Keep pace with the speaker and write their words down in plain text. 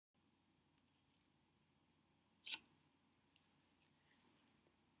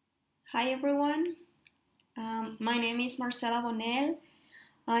Hi everyone, my name is Marcela Bonel.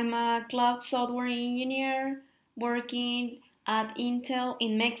 I'm a cloud software engineer working at Intel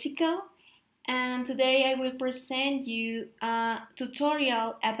in Mexico, and today I will present you a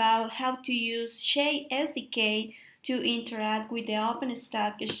tutorial about how to use Shade SDK to interact with the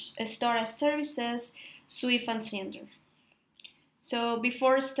OpenStack storage services Swift and Cinder. So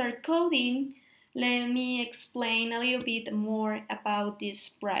before I start coding, let me explain a little bit more about these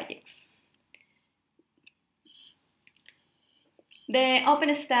projects. The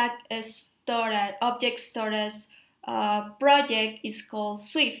OpenStack object storage project is called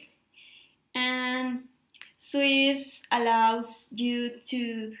Swift, and Swift allows you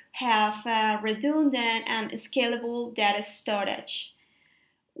to have a redundant and scalable data storage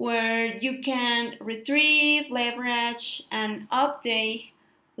where you can retrieve, leverage, and update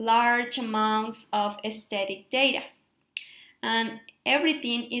large amounts of static data. And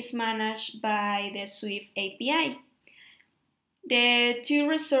everything is managed by the Swift API. The two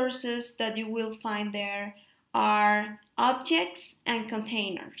resources that you will find there are objects and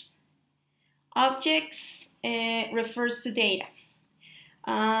containers. Objects refers to data.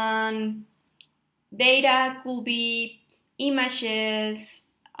 And data could be images,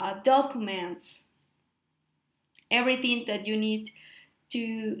 documents, everything that you need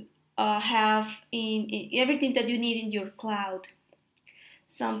to have everything that you need in your cloud,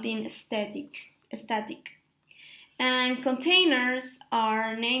 something static. And containers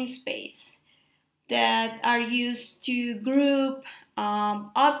are namespace that are used to group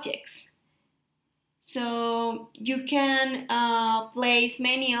objects. So you can place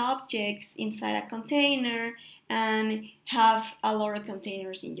many objects inside a container and have a lot of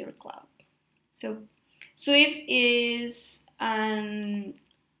containers in your cloud. So Swift is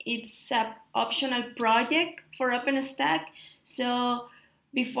it's an optional project for OpenStack. So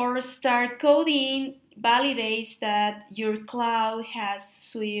before start coding, validates that your cloud has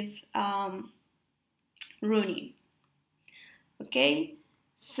Swift running. Okay,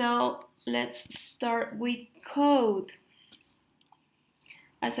 so let's start with code.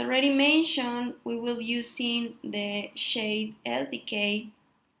 As already mentioned, we will be using the Shade SDK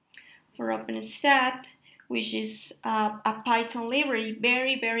for OpenStack, which is a Python library,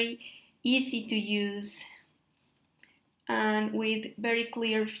 very easy to use and with very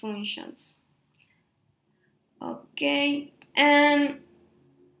clear functions. Okay, and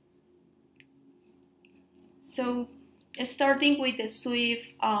so starting with the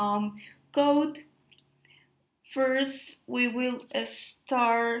Swift code, first we will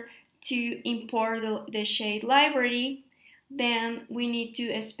start to import the Shade library. Then we need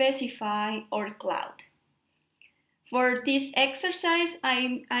to specify our cloud. For this exercise,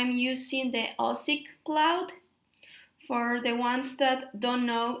 I'm using the OSIC cloud. For the ones that don't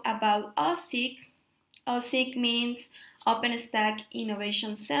know about OSIC, OSIC means OpenStack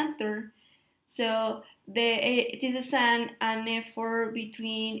Innovation Center. So this is an effort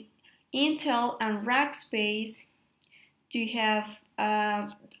between Intel and Rackspace to have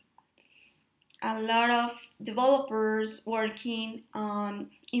a lot of developers working on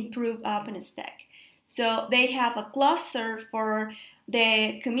improved OpenStack. So they have a cluster for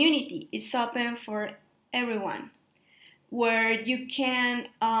the community. It's open for everyone, where you can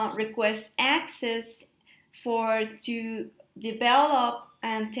request access to develop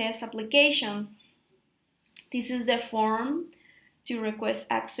and test application. This is the form to request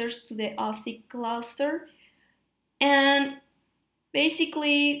access to the OSIC cluster. And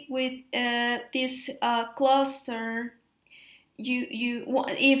basically with this cluster,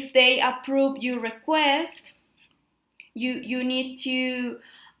 if they approve your request, you need to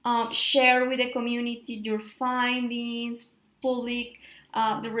share with the community your findings, public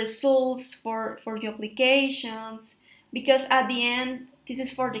the results for the applications, because at the end this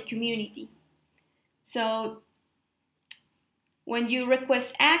is for the community. So when you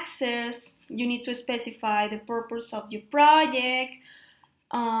request access, you need to specify the purpose of your project,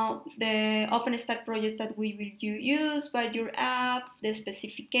 the OpenStack project that we will use by your app, the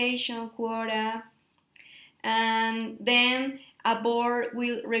specification, quota, and then a board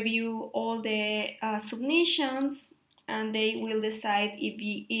will review all the submissions, and they will decide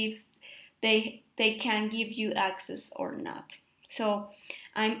if they can give you access or not. So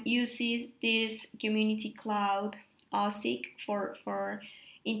I'm using this community cloud OSIC for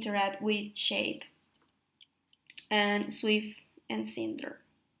interact with Shade and Swift and Cinder.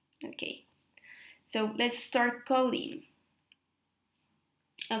 Okay, so let's start coding.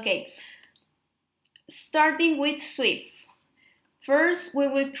 Okay, starting with Swift. First, we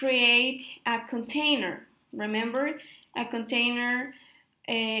will create a container. Remember, a container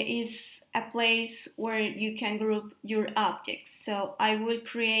is a place where you can group your objects. So I will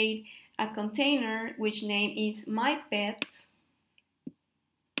create a container which name is my pets,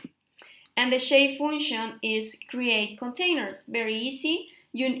 and the shade function is create container. Very easy.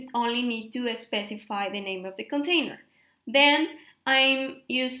 You only need to specify the name of the container. Then I'm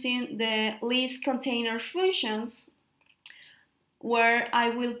using the list container functions where I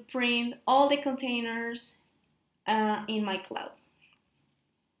will print all the containers in my cloud.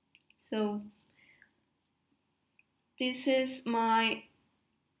 So this is my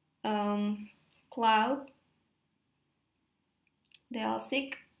cloud, the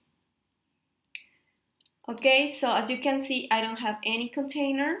ASIC. Okay, so as you can see, I don't have any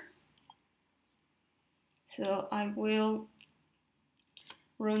container. So I will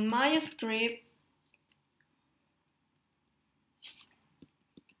run my script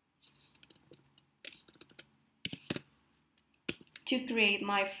to create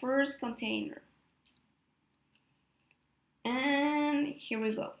my first container. And here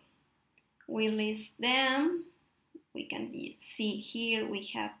we go. We list them. We can see here we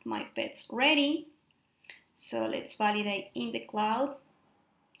have my pets ready. So let's validate in the cloud.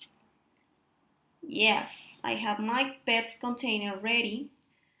 Yes, I have my pets container ready.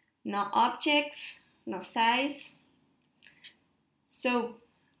 No objects, no size. So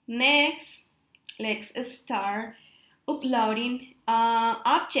next, let's start uploading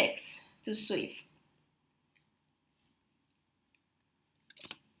objects to Swift.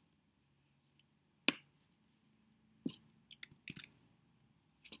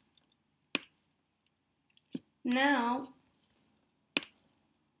 Now,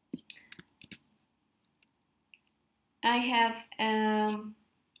 I have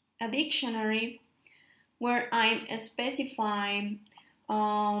a dictionary where I'm specifying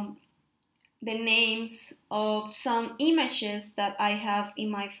the names of some images that I have in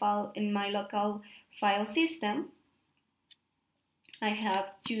my file, in my local file system. I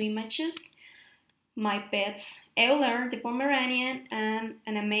have two images: my pets, Euler the Pomeranian, and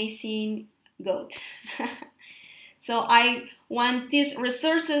an amazing goat. So I want these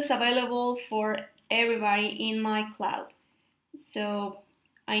resources available for everybody in my cloud. So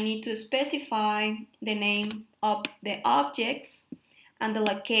I need to specify the name of the objects and the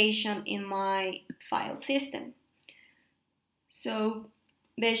location in my file system. So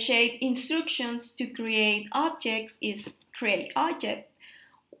the Shade instructions to create objects is create object,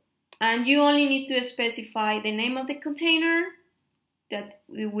 and you only need to specify the name of the container, that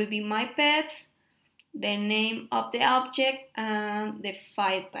will be my pets, the name of the object, and the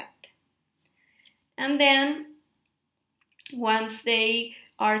file path. And then once they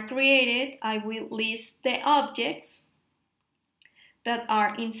are created, I will list the objects that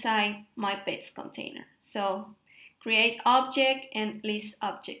are inside my pets container. So create object and list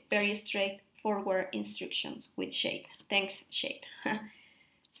object, very straightforward instructions with Shade. Thanks, Shade.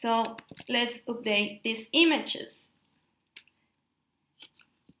 So let's update these images.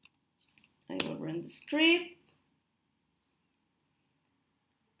 I will run the script.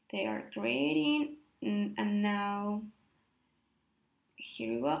 They are creating, and now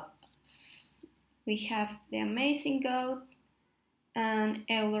here we go. We have the amazing goat and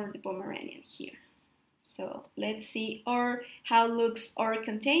Euler the Pomeranian here. So let's see how looks our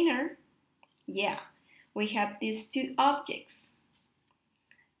container. Yeah, we have these two objects.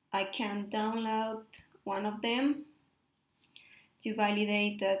 I can download one of them to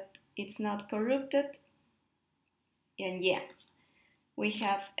validate that it's not corrupted. And yeah, we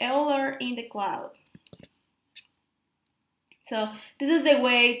have Euler in the cloud. So this is the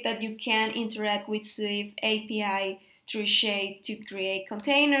way that you can interact with Swift API through Shade to create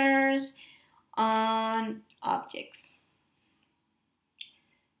containers on objects.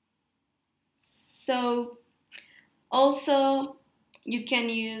 So also you can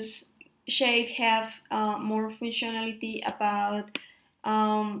use Shade have more functionality about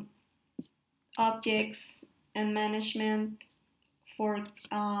objects and management for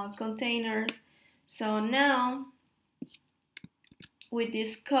containers. So now with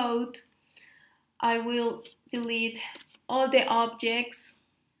this code, I will delete all the objects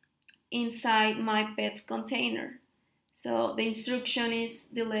inside my pets container. So the instruction is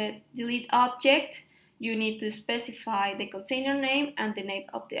delete object. You need to specify the container name and the name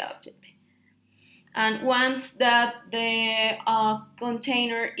of the object. And once that the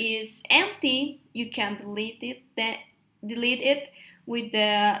container is empty, you can delete it with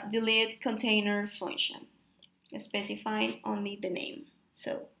the delete container function, specifying only the name.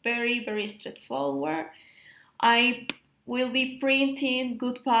 So very, very straightforward. I will be printing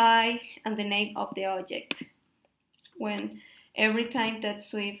goodbye and the name of the object when every time that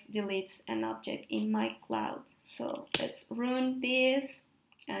Swift deletes an object in my cloud. So let's run this,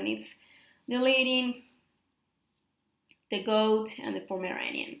 and it's deleting the goat and the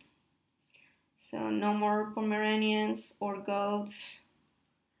Pomeranian. So no more Pomeranians or goats,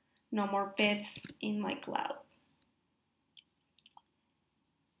 no more pets in my cloud.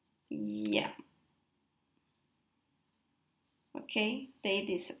 Yeah. Okay, they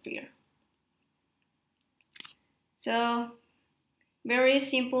disappear. So very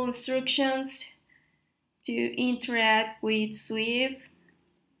simple instructions to interact with Swift.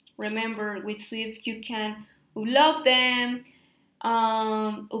 Remember, with Swift you can upload them,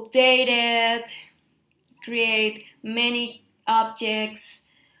 update it, create many objects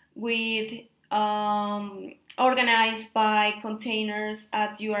with organized by containers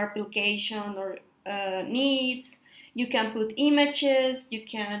as your application or needs. You can put images, you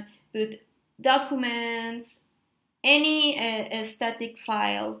can put documents, any static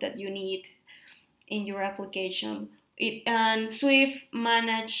file that you need in your application. And Swift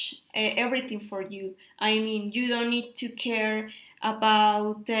manage everything for you. I mean, you don't need to care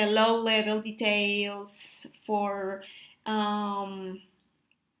about the low-level details for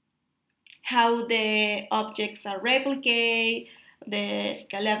how the objects are replicated, the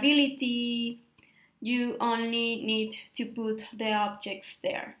scalability. You only need to put the objects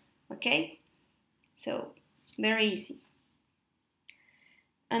there, okay? So, very easy.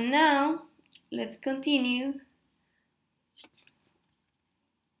 And now, let's continue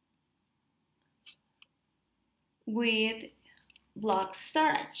with block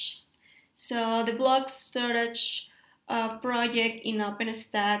storage. So the block storage project in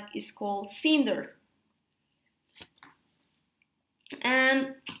OpenStack is called Cinder.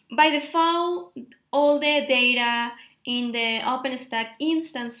 And by default, all the data in the OpenStack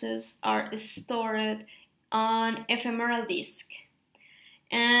instances are stored on ephemeral disk.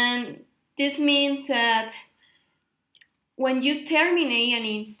 And this means that when you terminate an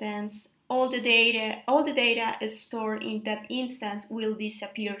instance, all the data is stored in that instance will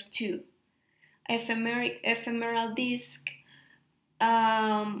disappear too. Ephemeral disks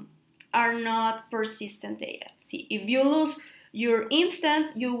are not persistent data. See, if you lose your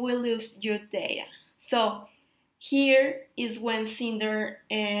instance, you will lose your data. So here is when Cinder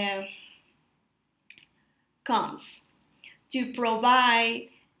comes to provide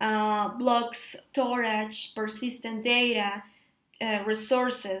block storage, persistent data,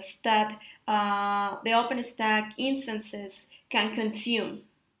 resources that the OpenStack instances can consume.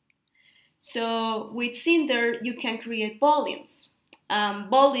 So with Cinder, you can create volumes.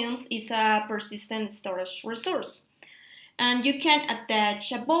 Volumes is a persistent storage resource. And you can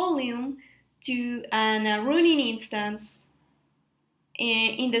attach a volume to a running instance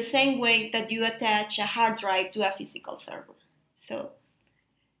in the same way that you attach a hard drive to a physical server. So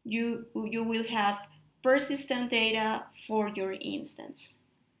you will have persistent data for your instance.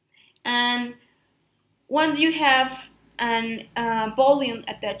 And once you have a volume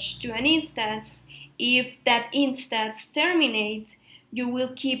attached to an instance, if that instance terminates, you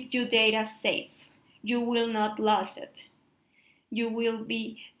will keep your data safe. You will not lose it. You will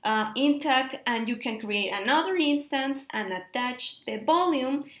be intact, and you can create another instance and attach the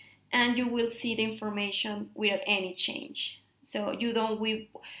volume, and you will see the information without any change. So you don't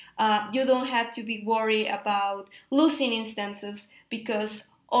have to be worried about losing instances because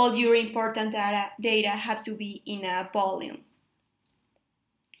all your important data have to be in a volume.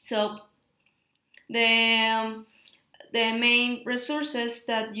 So the main resources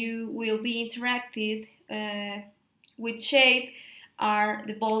that you will be interactive with Shade are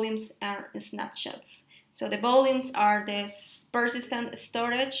the volumes and snapshots. So the volumes are the persistent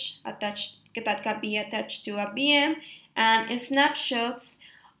storage that can be attached to a VM, and snapshots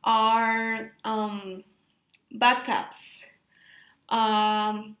are backups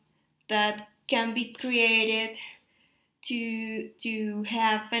that can be created to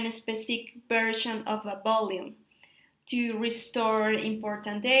have a specific version of a volume to restore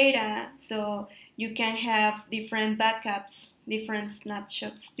important data. So you can have different backups, different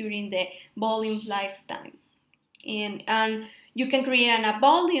snapshots during the volume lifetime. And you can create a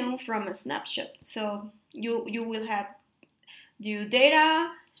volume from a snapshot. So you will have your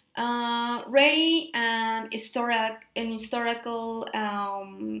data ready and historical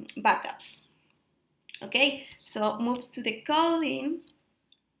backups. Okay, so move to the coding.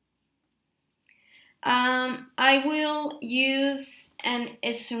 I will use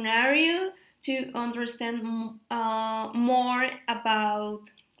a scenario to understand more about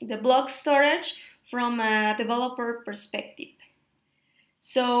the block storage from a developer perspective.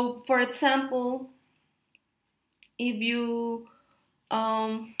 So, for example, if you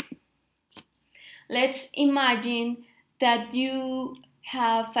let's imagine that you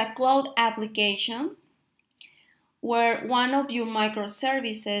have a cloud application where one of your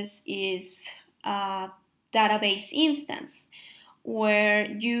microservices is a database instance where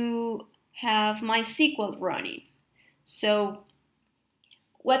you have MySQL running. So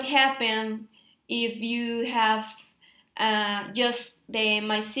what happens if you have just the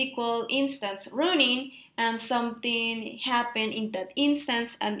MySQL instance running and something happened in that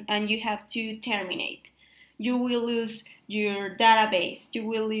instance and you have to terminate? You will lose your database, you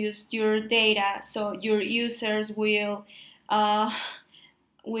will lose your data, so your users will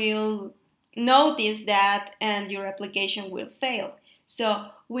notice that and your application will fail. So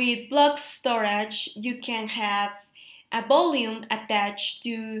with block storage, you can have a volume attached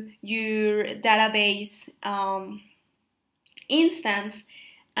to your database instance.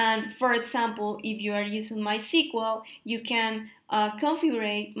 And for example, if you are using MySQL, you can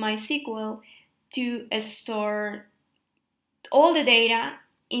configure MySQL to store all the data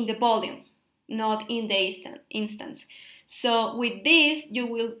in the volume, not in the instance. So with this, you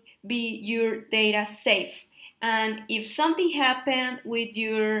will be your data safe. And if something happened with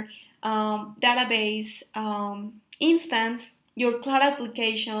your database instance, your cloud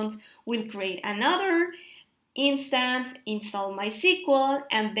applications will create another instance, install MySQL,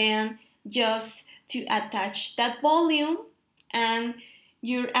 and then just to attach that volume, and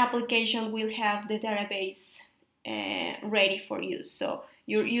your application will have the database ready for use. So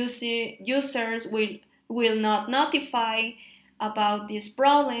your users will not notify about this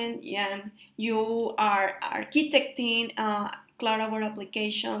problem, and you are architecting cloud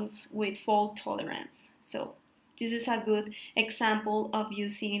applications with fault tolerance. So this is a good example of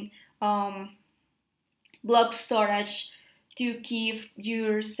using block storage to keep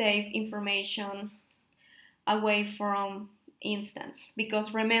your safe information away from instance,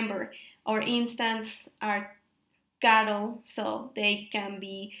 because remember, our instance are cattle, so they can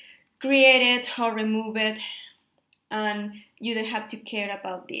be created or removed, and you don't have to care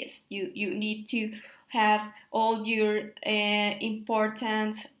about this. You need to have all your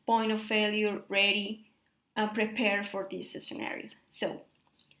important point of failure ready and prepared for this scenario. So,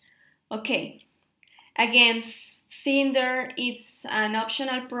 okay, again, Cinder is an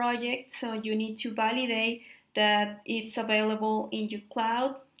optional project, so you need to validate that it's available in your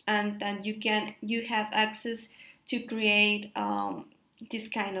cloud and that you have access to create this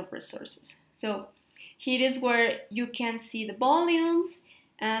kind of resources. So here is where you can see the volumes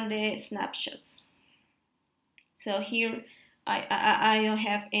and the snapshots. So here I don't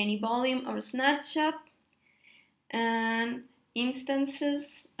have any volume or snapshot, and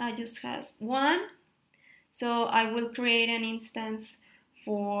instances I just have one. So I will create an instance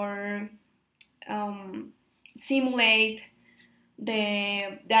for simulate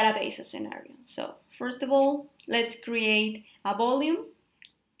the database scenario. So first of all, let's create a volume.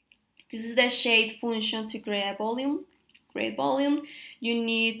 This is the shade function to create a volume. Create volume. You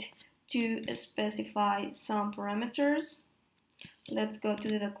need to specify some parameters. Let's go to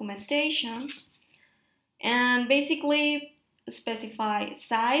the documentation and basically specify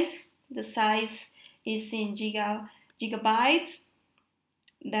size. The size is in gigabytes,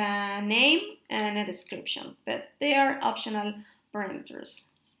 the name, and a description, but they are optional parameters.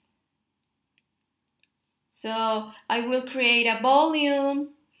 So I will create a volume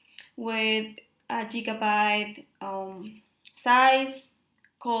with a gigabyte size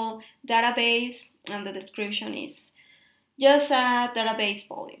called database, and the description is just a database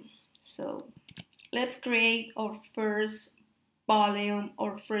volume. So let's create our first volume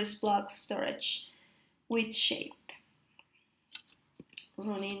or first block storage with Shade.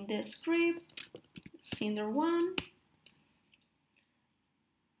 Running the script, Cinder 1,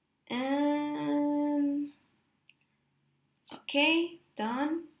 and okay,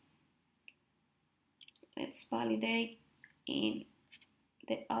 done. Let's validate in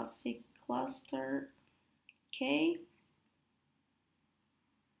the ASIC cluster. Okay,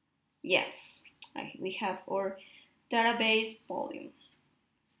 yes, we have our database volume.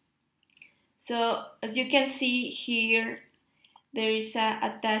 So as you can see here, there is a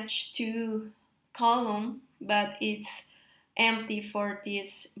attached to column, but it's empty for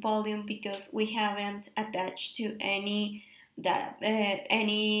this volume because we haven't attached to any data,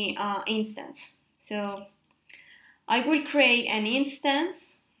 any instance. So I will create an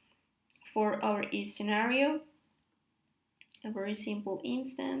instance for our scenario, a very simple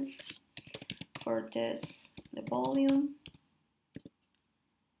instance for this, the volume.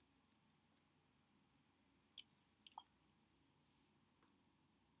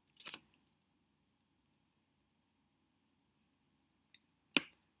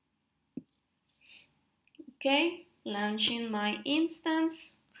 Okay, launching my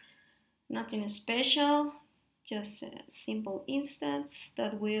instance, nothing special, just a simple instance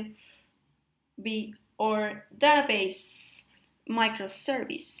that will be our database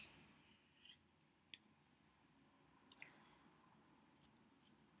microservice.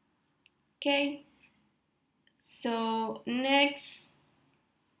 Okay, so next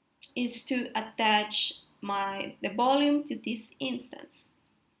is to attach the volume to this instance.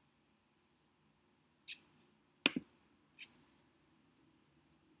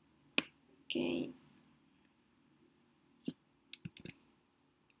 Okay.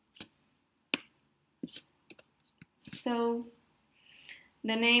 So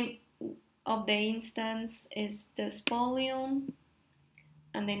the name of the instance is this volume,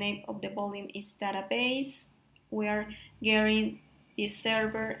 and the name of the volume is database. We are getting the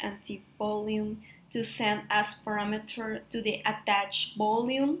server and the volume to send as parameter to the attach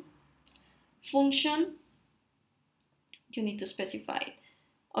volume function. You need to specify it.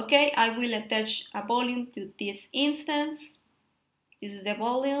 Okay, I will attach a volume to this instance. This is the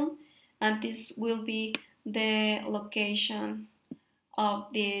volume, and this will be the location of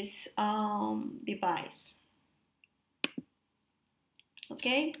this device.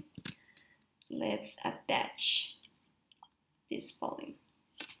 Okay, let's attach this volume.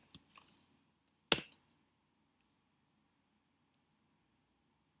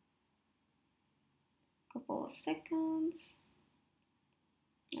 Couple of seconds.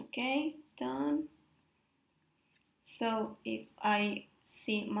 Okay, done. So if I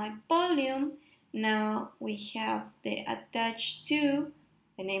see my volume, now we have the attached to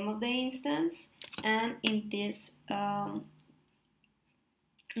the name of the instance, and in this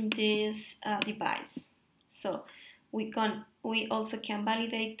device. So we also can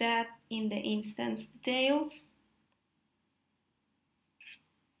validate that in the instance details.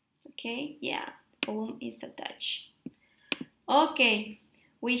 Okay, yeah, volume is attached. Okay,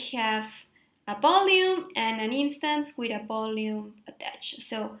 we have a volume and an instance with a volume attached.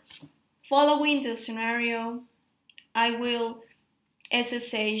 So following the scenario, I will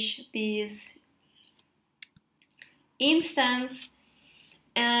SSH this instance,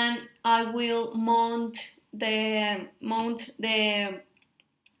 and I will mount the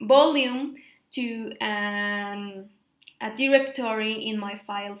volume to a directory in my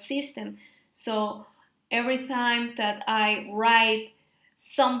file system. So every time that I write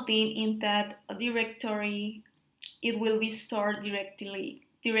something in that directory, it will be stored directly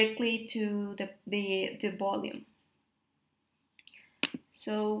to the volume.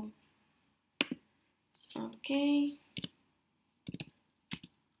 So okay.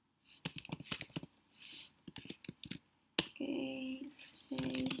 Okay,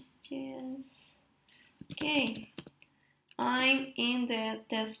 yes. Okay, I'm in the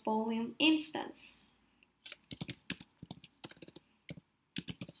test volume instance.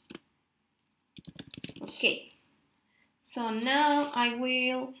 Okay, so now I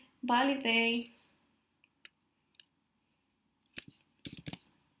will validate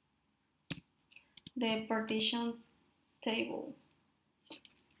the partition table.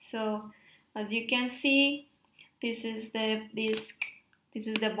 So as you can see, this is the disk, this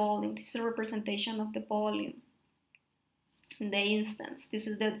is the volume, this is a representation of the volume in the instance. This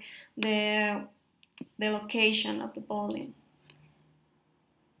is the location of the volume.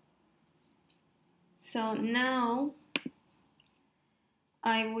 So now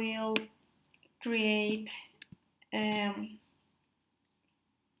I will create in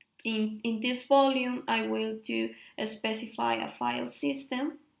this volume, I will specify a file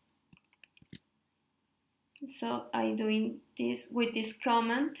system. So I'm doing this with this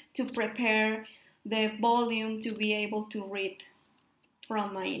command to prepare the volume to be able to read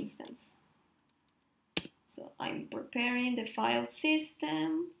from my instance. So I'm preparing the file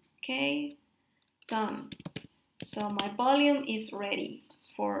system. Okay, done. So my volume is ready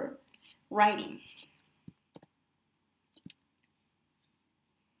for writing.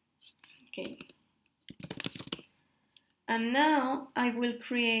 Okay. And now I will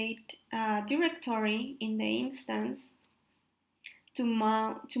create a directory in the instance to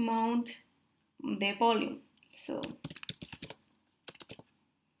mount the volume. So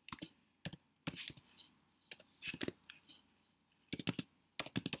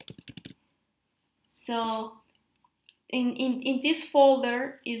in this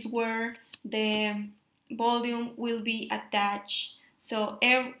folder is where the volume will be attached. So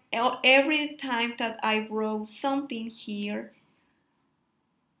every time that I wrote something here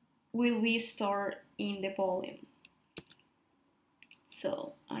will be stored in the volume.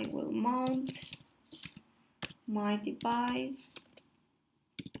 So I will mount my device,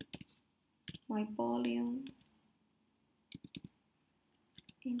 my volume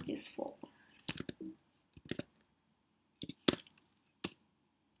in this folder.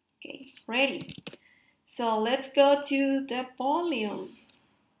 Okay, ready. So let's go to the volume.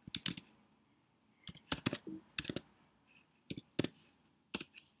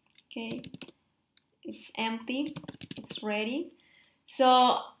 Okay, it's empty, it's ready.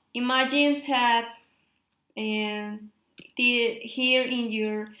 So imagine that here in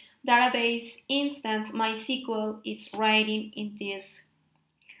your database instance, MySQL is writing in this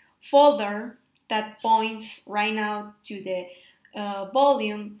folder that points right now to the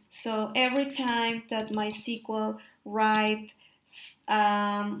volume. So every time that MySQL writes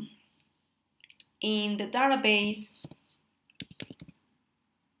in the database,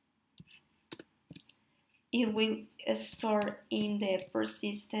 it will store in the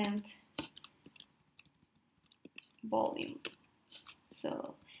persistent volume.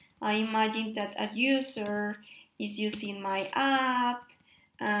 So I imagine that a user is using my app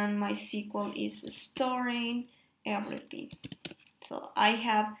and MySQL is storing everything. So I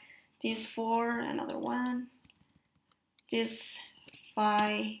have this for another one, this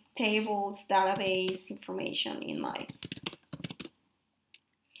 5 tables database information in my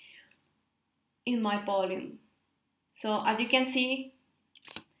volume. So as you can see,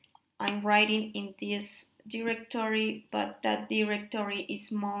 I'm writing in this directory, but that directory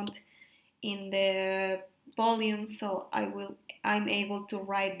is mounted in the volume, so I'm able to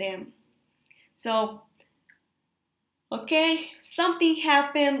write them. So okay, something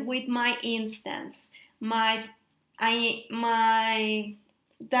happened with my instance. My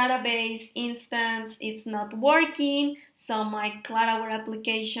database instance it's not working, so my CloudAware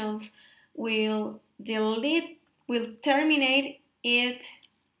applications will terminate it.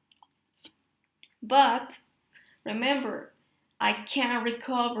 But remember, I can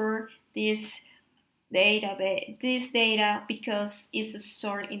recover this data because it's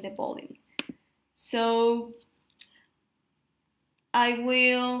stored in the volume. So I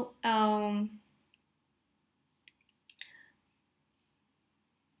will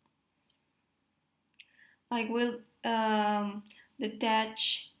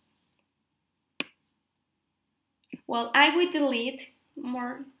detach. Well, I will delete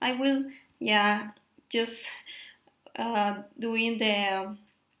more. I will, just doing the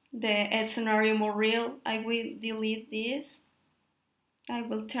scenario more real. I will delete this. I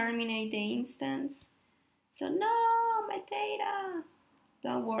will terminate the instance. So no, my data.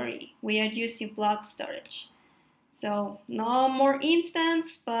 Don't worry, we are using block storage. So no more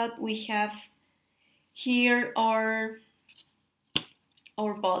instance, but we have here our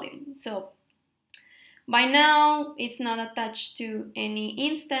volume. So by now it's not attached to any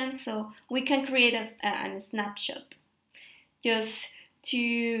instance, so we can create a snapshot just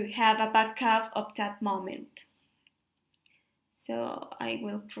to have a backup of that moment. So I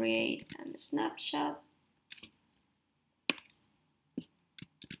will create a snapshot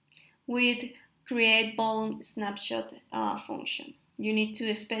with create volume snapshot function. You need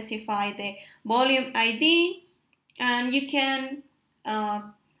to specify the volume ID, and you can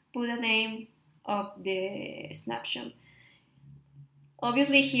put a name of the snapshot.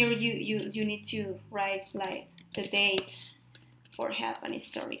 Obviously here you need to write like the date for have an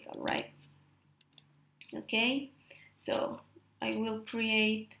historical, right? Okay, so I will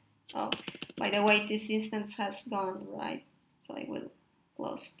create, oh, by the way, this instance has gone, right? So I will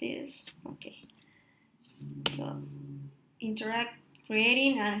close this. Okay, so interact,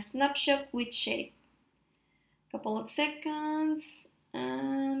 creating a snapshot with Shade. Couple of seconds,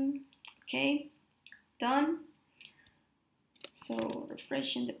 okay, done. So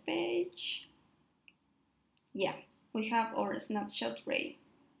refreshing the page. Yeah, we have our snapshot ready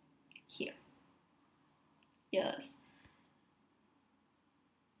here. Yes,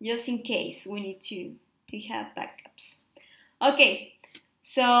 just in case we need to have backups. Okay,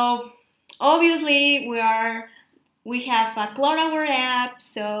 so obviously we have a CloudAware app,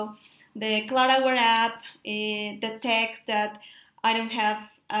 so the CloudAware app detects that I don't have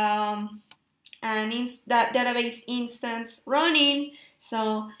that database instance running,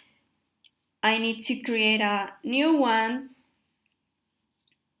 so I need to create a new one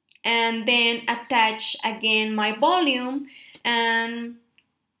and then attach again my volume, and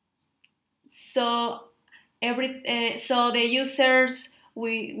so so the users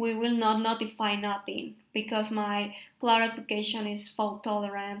we will not notify nothing because my cloud application is fault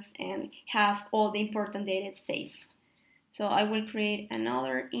tolerant and have all the important data safe. So I will create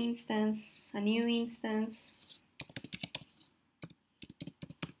another instance, a new instance.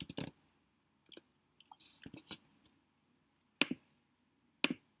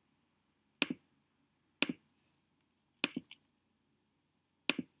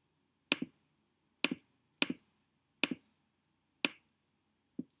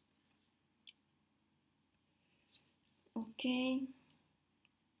 Okay.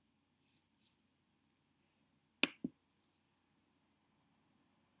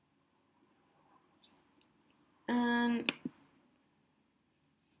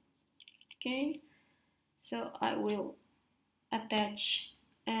 Okay, so I will attach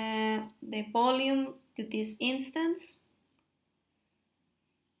the volume to this instance.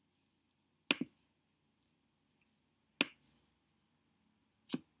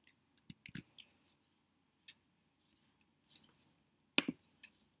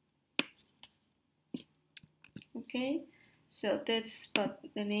 Okay, so that's, but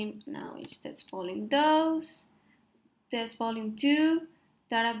the name now is that's volume dose, that's volume 2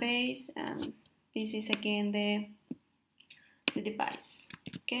 database, and this is again the device.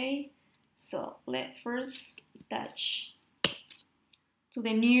 Okay, so let's first attach to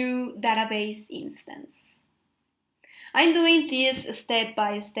the new database instance. I'm doing this step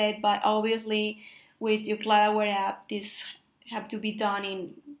by step, but obviously with your Claraware app, this have to be done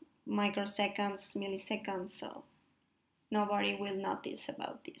in microseconds, milliseconds, so nobody will notice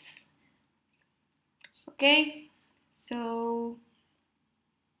about this. Okay, so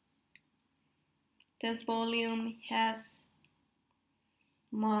this volume has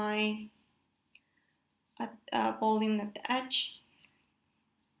my volume attached.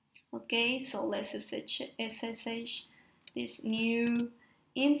 Okay, so let's SSH this new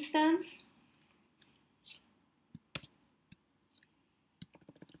instance.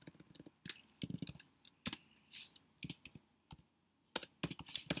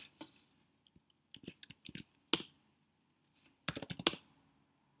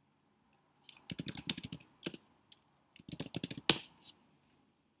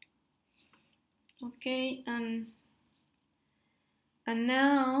 Okay, and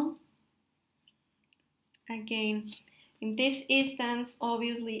now again in this instance,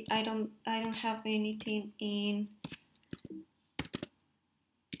 obviously I don't have anything in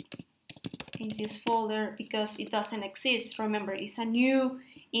this folder because it doesn't exist. Remember, it's a new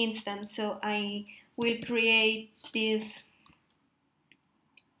instance, so I will create this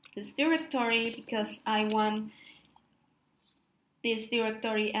directory because I want this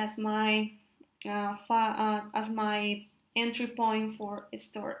directory as my entry point for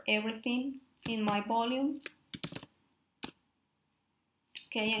store everything in my volume.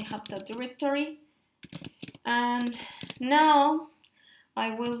 Okay, I have the directory, and now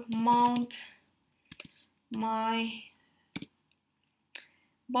I will mount my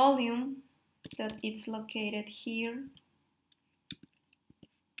volume that it's located here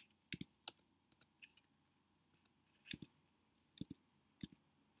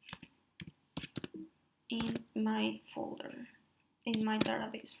in my folder, in my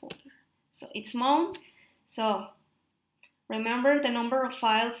database folder. So it's mount. So remember the number of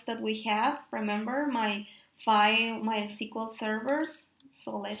files that we have. Remember my SQL servers.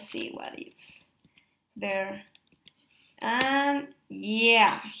 So let's see what is there. And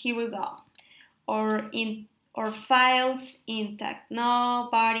yeah, here we go. Or files intact.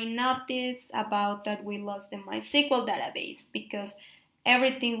 Nobody noticed about that we lost the MySQL database because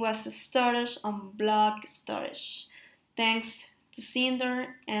everything was storage on block storage. Thanks to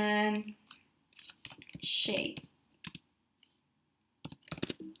Cinder and Shade.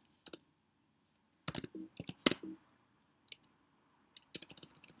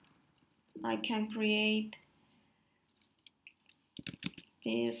 I can create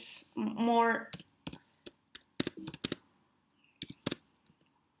this more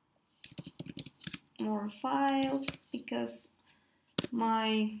files because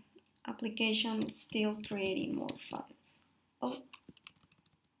my application is still creating more files. Oh,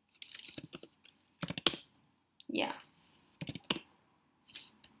 yeah.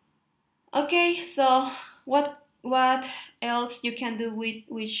 Okay, so what else you can do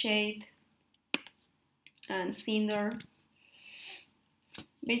with Shade and Cinder?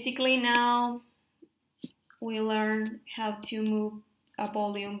 Basically, now we learn how to move a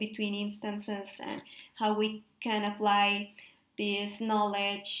volume between instances and how we can apply this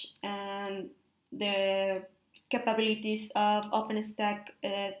knowledge and the capabilities of OpenStack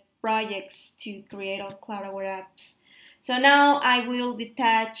projects to create our Claraware apps. So now I will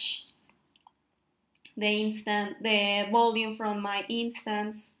detach the volume from my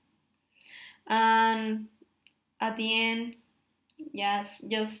instance, and at the end, yes,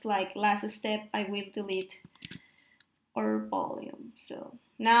 just like last step, I will delete our volume. So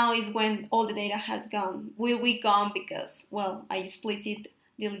now is when all the data has gone. Will be gone because, well, I explicit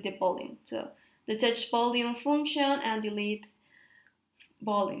delete the volume. So detach volume function and delete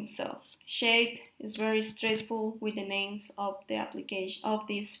volume. So Shade is very straightforward with the names of the application of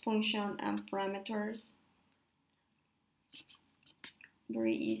this function and parameters.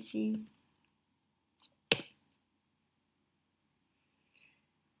 Very easy.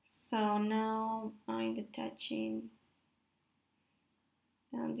 So now I'm detaching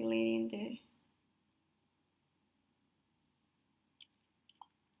and deleting the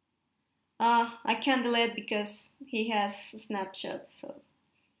I can't delete because he has snapshots, so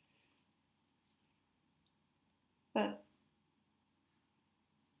but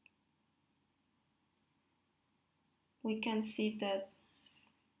we can see that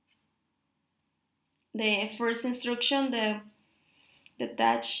the first instruction, the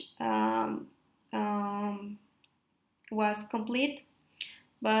touch was complete,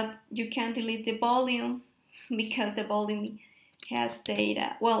 but you can't delete the volume because the volume has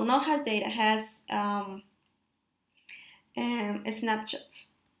data. Well, not has data, has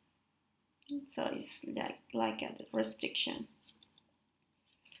snapshots. So it's like a restriction.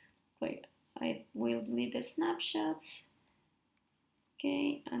 Wait, I will delete the snapshots.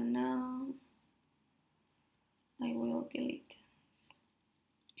 Okay, and now I will delete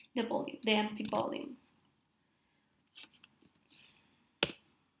the volume, the empty volume.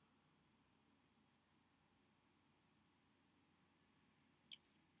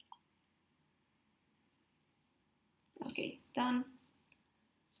 Okay, done.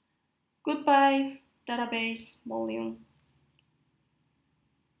 Goodbye, database volume.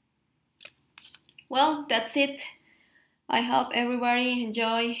 Well, that's it. I hope everybody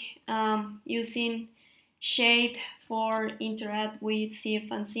enjoy using Shade for interact with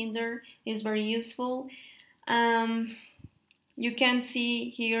Swift and Cinder. It's very useful. You can see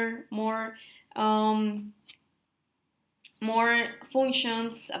here more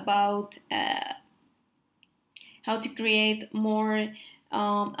functions about how to create more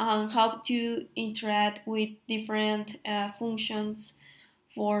and how to interact with different functions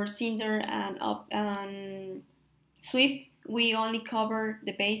for Cinder and Swift. We only cover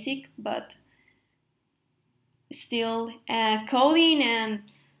the basic, but still coding and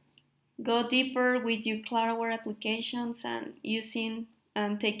go deeper with your Claraware applications and using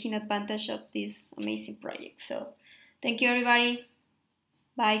and taking advantage of this amazing project. So thank you everybody.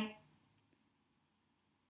 Bye.